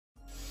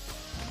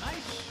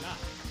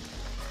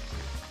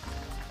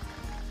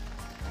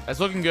That's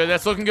looking good.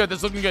 That's looking good.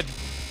 That's looking good.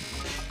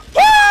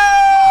 Woo!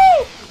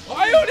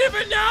 I don't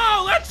even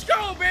know. Let's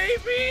go,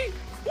 baby.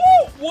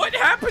 Woo! What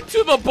happened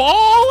to the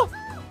ball?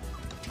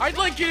 I'd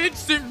like an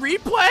instant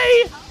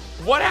replay.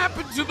 What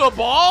happened to the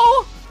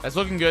ball? That's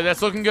looking good.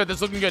 That's looking good.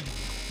 That's looking good.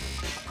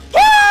 Woo!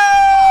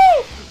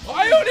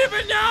 I don't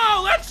even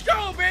know. Let's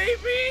go,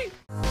 baby.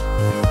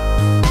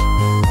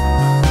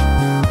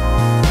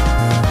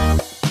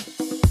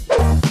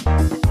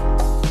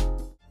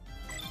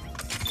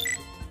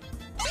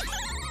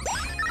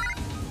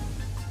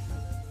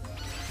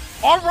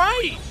 All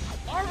right.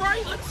 All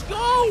right, let's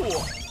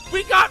go.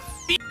 We got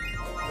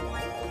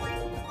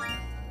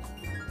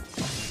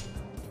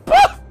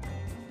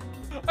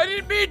I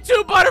didn't mean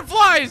to,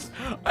 butterflies.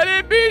 I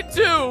didn't mean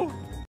to.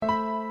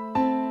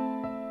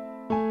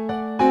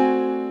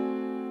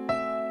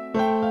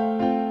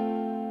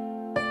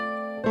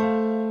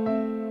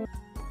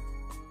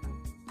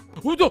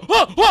 Who the?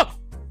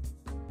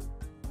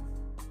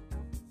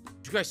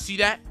 Did you guys see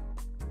that?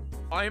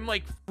 I'm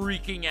like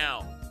freaking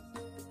out.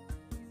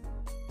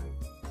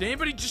 Did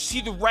anybody just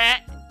see the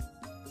rat?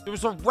 There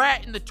was a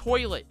rat in the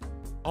toilet.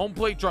 Home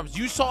plate drums.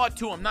 You saw it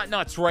too. I'm not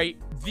nuts, right?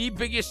 The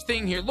biggest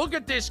thing here. Look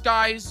at this,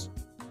 guys.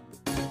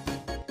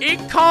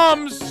 It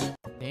comes.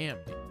 Damn.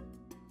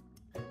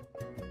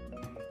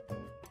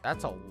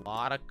 That's a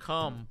lot of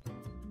cum.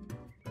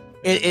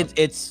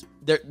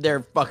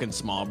 They're fucking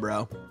small,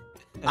 bro.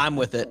 I'm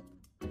with it.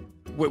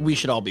 We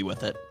should all be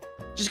with it.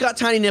 Just got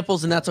tiny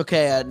nipples, and that's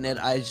okay. And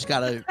I just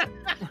gotta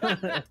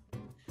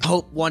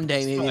hope one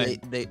day maybe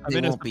they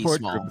won't be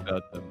small.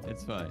 About them.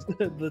 It's fine.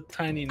 The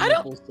tiny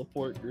nipple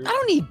support group. I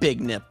don't need big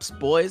nips,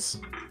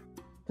 boys.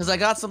 Because I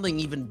got something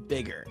even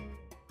bigger.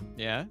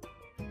 Yeah?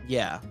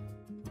 Yeah.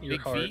 Your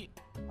Big heart. feet.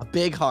 A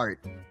big heart.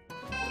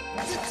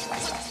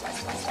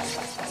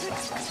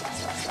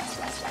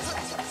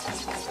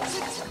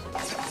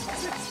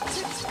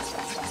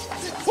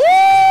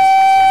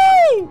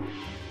 Woo!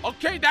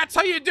 Okay, that's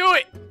how you do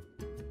it.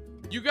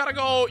 You gotta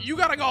go. You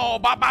gotta go.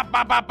 Ba ba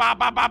ba ba ba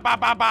ba ba ba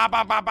ba ba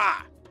ba ba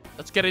ba.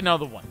 Let's get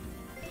another one.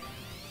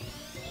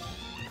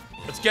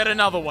 Let's get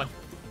another one.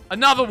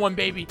 Another one,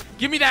 baby.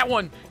 Give me that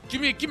one. Give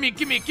me it. Give me it.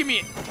 Give me it. Give me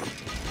it.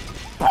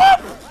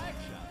 Boop!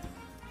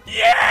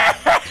 Yeah!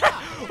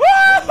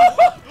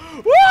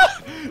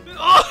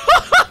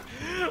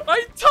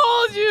 I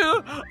told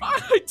you.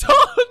 I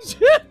told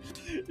you.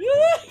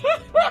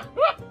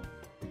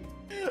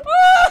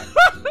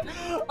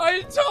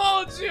 I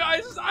told you.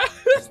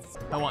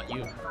 I want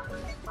you.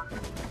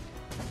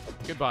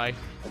 Goodbye,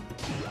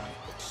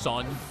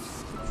 son.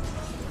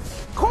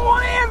 Call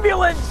an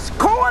ambulance!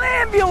 Call an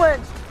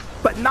ambulance!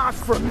 But not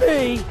for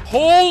me.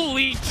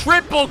 Holy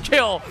triple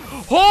kill.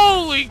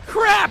 Holy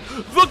crap.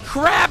 The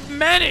crab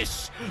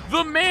menace.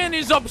 The man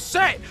is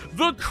upset.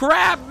 The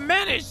crab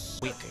menace.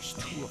 Wait, there's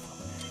two of them.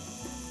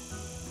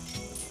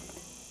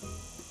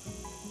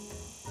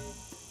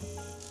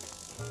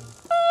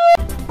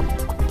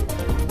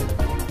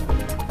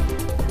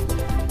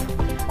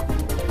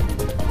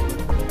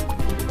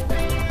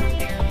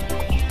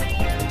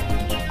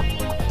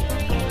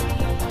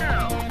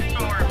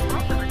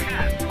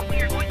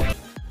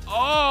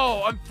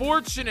 Oh,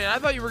 unfortunate. I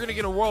thought you were going to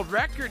get a world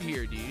record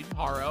here, dude.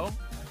 Haro.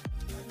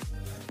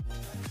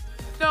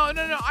 No.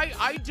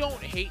 I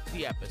don't hate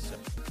the episode.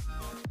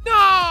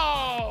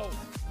 No!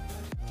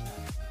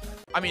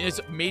 I mean, it's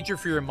a major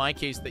fear in my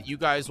case that you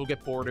guys will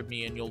get bored of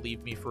me and you'll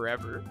leave me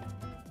forever.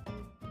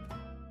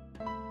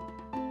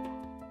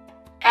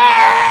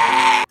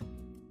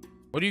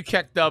 What are you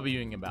keck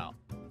Wing about?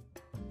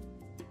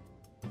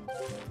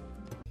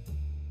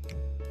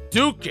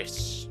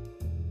 Dukas.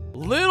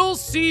 Little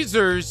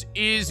Caesars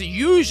is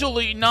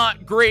usually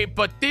not great,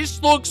 but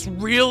this looks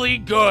really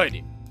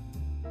good.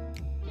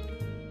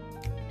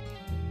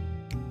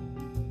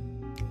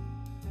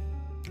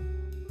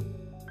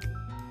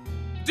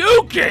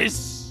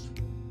 Dukas!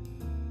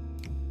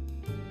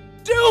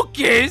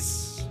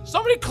 Dukas!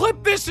 Somebody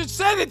clip this and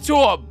send it to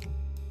him.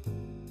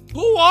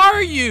 Who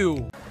are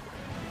you?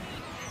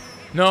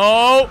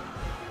 No.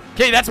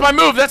 Okay, that's my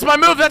move. That's my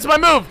move. That's my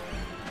move.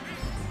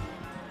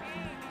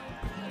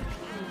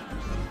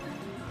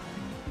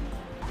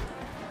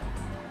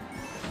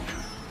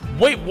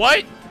 Wait,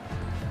 what?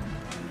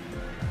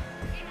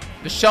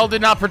 The shell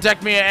did not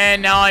protect me,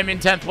 and now I'm in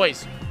 10th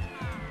place.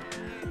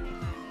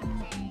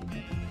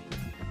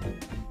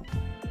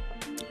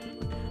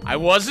 I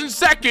was in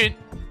second,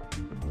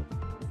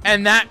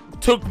 and that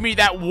took me,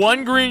 that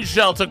one green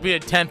shell took me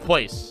to 10th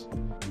place.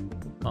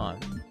 Come on.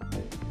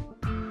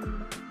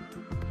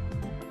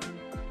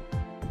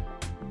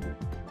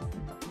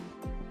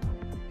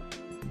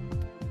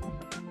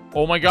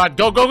 Oh my god,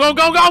 go, go, go,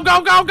 go, go,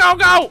 go, go, go,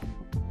 go!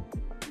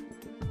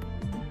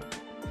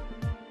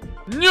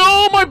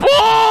 No, my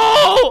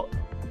ball!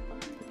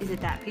 Is it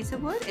that piece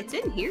of wood? It's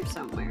in here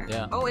somewhere.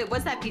 Yeah. Oh, it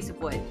was that piece of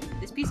wood.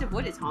 This piece of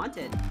wood is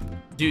haunted.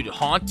 Dude,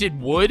 haunted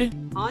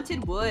wood?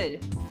 Haunted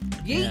wood.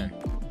 Yeet.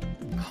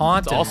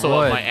 Haunted That's also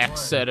wood. what my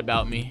ex said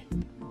about me.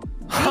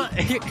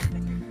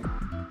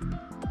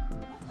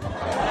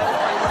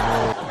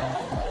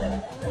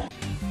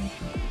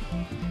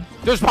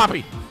 There's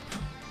Poppy.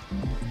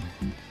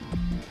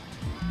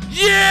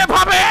 Yeah,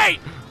 Poppy!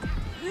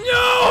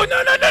 No,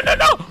 no, no, no, no,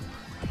 no!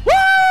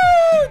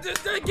 Woo!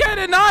 Just to get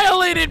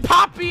annihilated,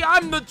 Poppy.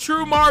 I'm the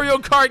true Mario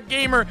Kart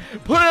gamer.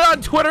 Put it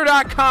on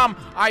Twitter.com.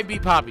 I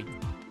beat Poppy.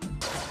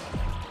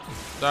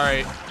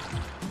 Sorry.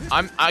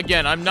 I'm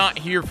not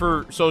here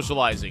for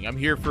socializing. I'm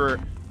here for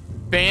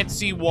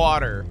fancy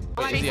water.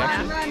 Run.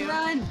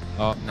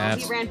 Oh, He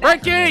Nats. ran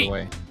back.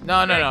 Frankie!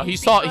 No. He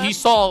saw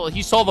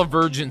the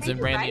virgins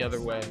and ran the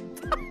other way.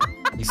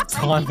 He's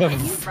on Are you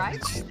the. right?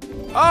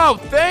 Oh,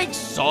 thanks,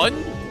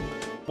 son.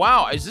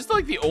 Wow, is this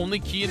like the only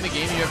key in the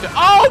game you have to?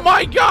 Oh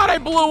my God, I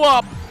blew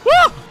up.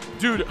 Woo!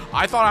 Dude,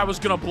 I thought I was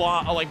gonna blow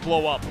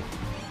up.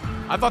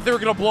 I thought they were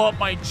gonna blow up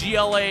my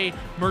GLA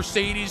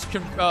Mercedes,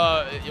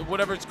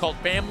 whatever it's called,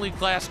 family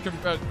class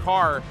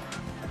car.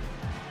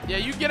 Yeah,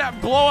 you get out,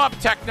 blow up,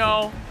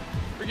 Techno.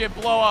 Forget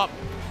blow up.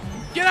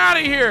 Get out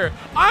of here.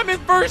 I'm in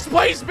first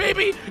place,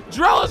 baby.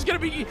 Drella's gonna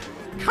be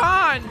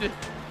conned.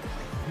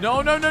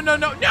 No, no, no, no,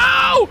 no,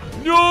 no,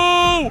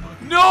 no,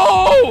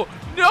 no,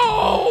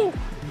 no,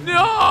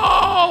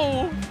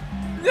 no,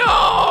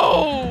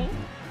 no.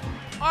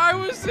 I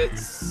was in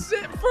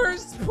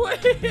first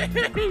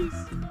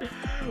place.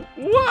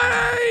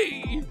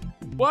 Why?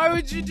 Why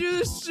would you do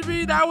this to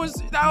me? That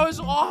was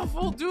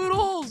awful,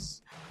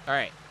 Doodles. All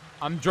right,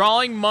 I'm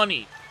drawing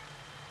money.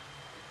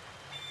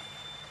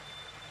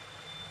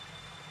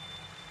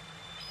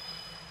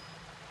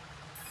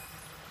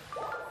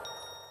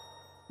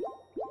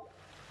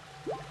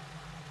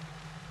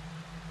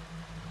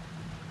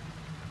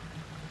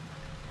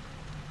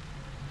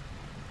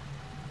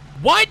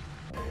 What?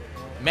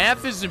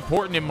 Math is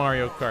important in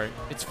Mario Kart.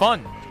 It's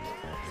fun.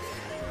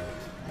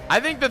 I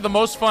think that the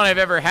most fun I've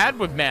ever had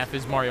with math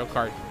is Mario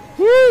Kart.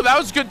 Woo, that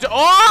was good.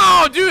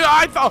 Oh, dude,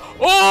 I thought.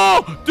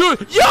 Oh,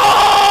 dude.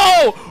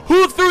 Yo!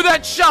 Who threw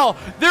that shell?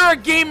 They're a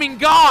gaming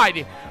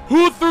god.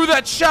 Who threw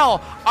that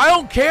shell? I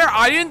don't care.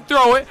 I didn't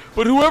throw it,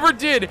 but whoever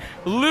did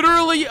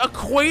literally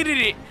equated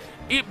it.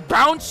 It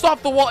bounced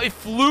off the wall. It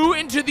flew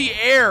into the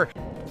air.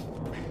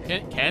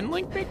 Can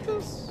Link make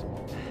this?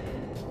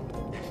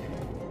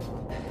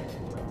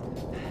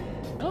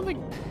 I don't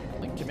think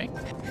Link can make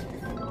that.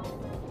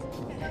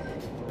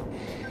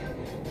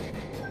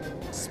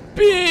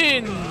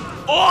 Spin!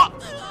 Oh!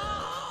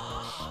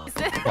 Is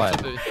this,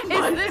 What?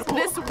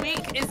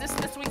 is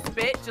this week's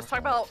bit? Just talk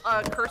about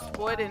cursed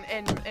wood and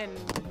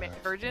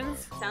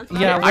virgins? Sounds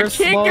Yeah, fun. I we're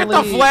can't get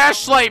the slowly-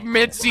 flashlight,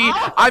 Mitzi.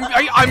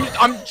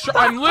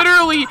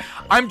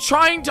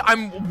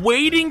 I'm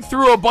wading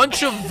through a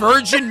bunch of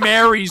Virgin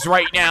Marys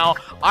right now.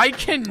 I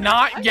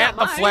cannot get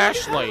the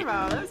flashlight.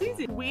 That was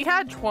easy. We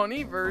had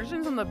 20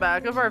 versions on the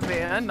back of our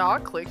van,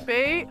 not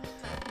clickbait.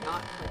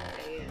 Not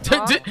clickbait.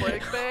 Not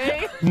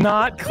clickbait.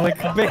 Not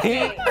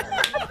clickbait.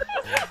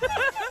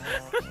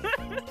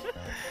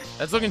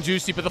 That's looking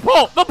juicy, but the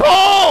pole! The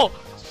pole!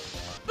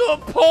 The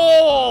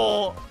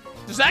pole!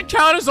 Does that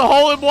count as a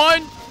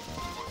hole-in-one?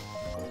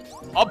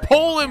 A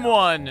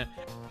pole-in-one!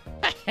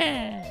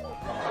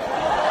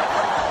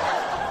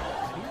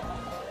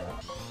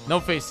 No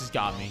Face has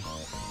got me.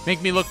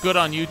 Make me look good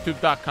on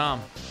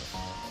YouTube.com.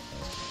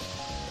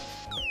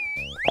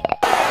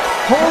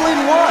 Hole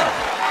in one.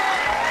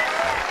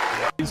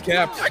 He's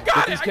capped. I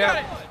got it! He's I got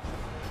it! capped.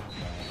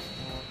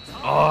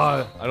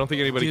 Oh, I don't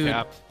think anybody Dude.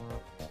 capped.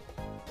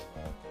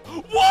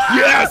 What?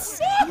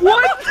 Yes!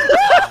 What?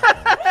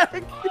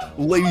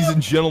 Ladies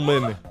and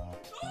gentlemen,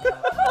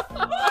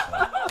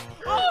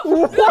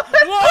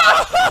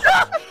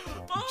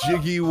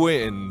 Jyggy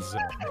wins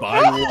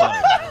by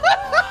one.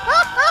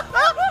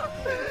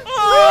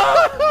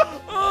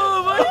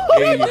 Oh my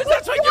goodness,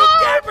 that's my new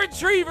game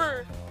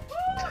retriever!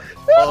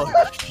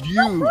 A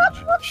huge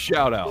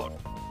shout out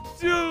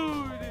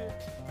Dude!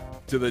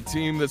 to the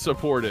team that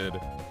supported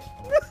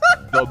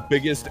the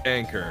biggest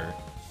anchor,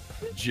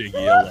 Jyggy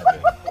 11.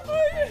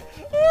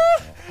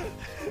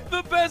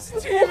 The best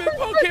team in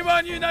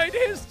Pokemon Unite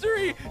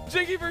history!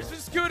 Jyggy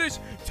versus Scootish,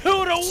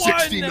 2-1!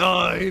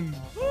 69.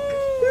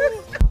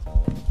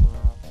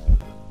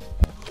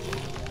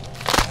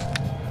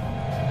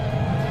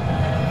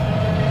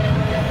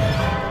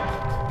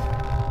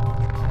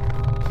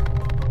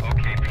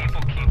 Okay,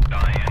 people keep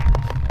dying.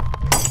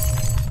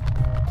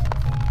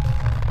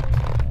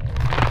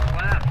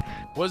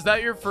 Was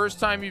that your first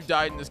time you've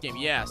died in this game?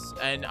 Yes,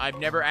 and I've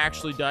never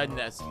actually died in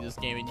this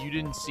game, and you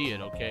didn't see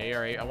it, okay?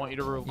 All right, I want you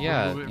to remove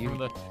it from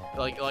the...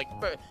 Like,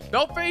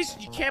 Bellface,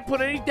 you can't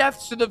put any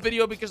deaths to the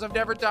video because I've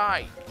never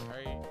died, all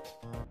right?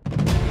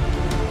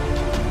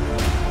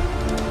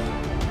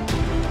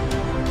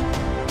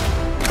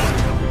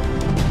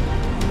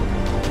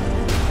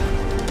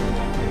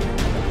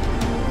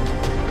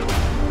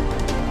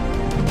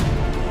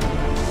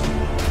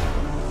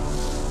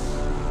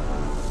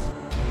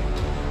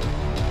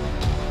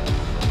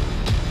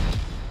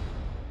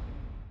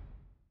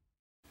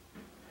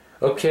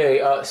 Okay,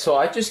 so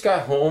I just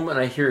got home and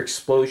I hear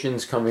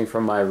explosions coming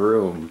from my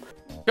room.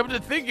 Come to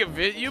think of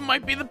it, you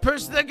might be the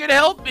person that could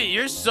help me.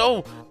 You're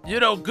so,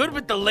 good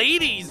with the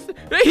ladies.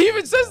 He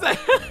even says that.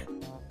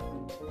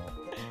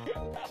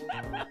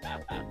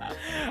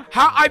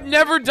 How? I've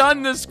never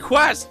done this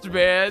quest,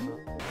 man.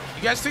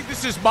 You guys think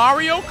this is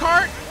Mario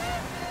Kart?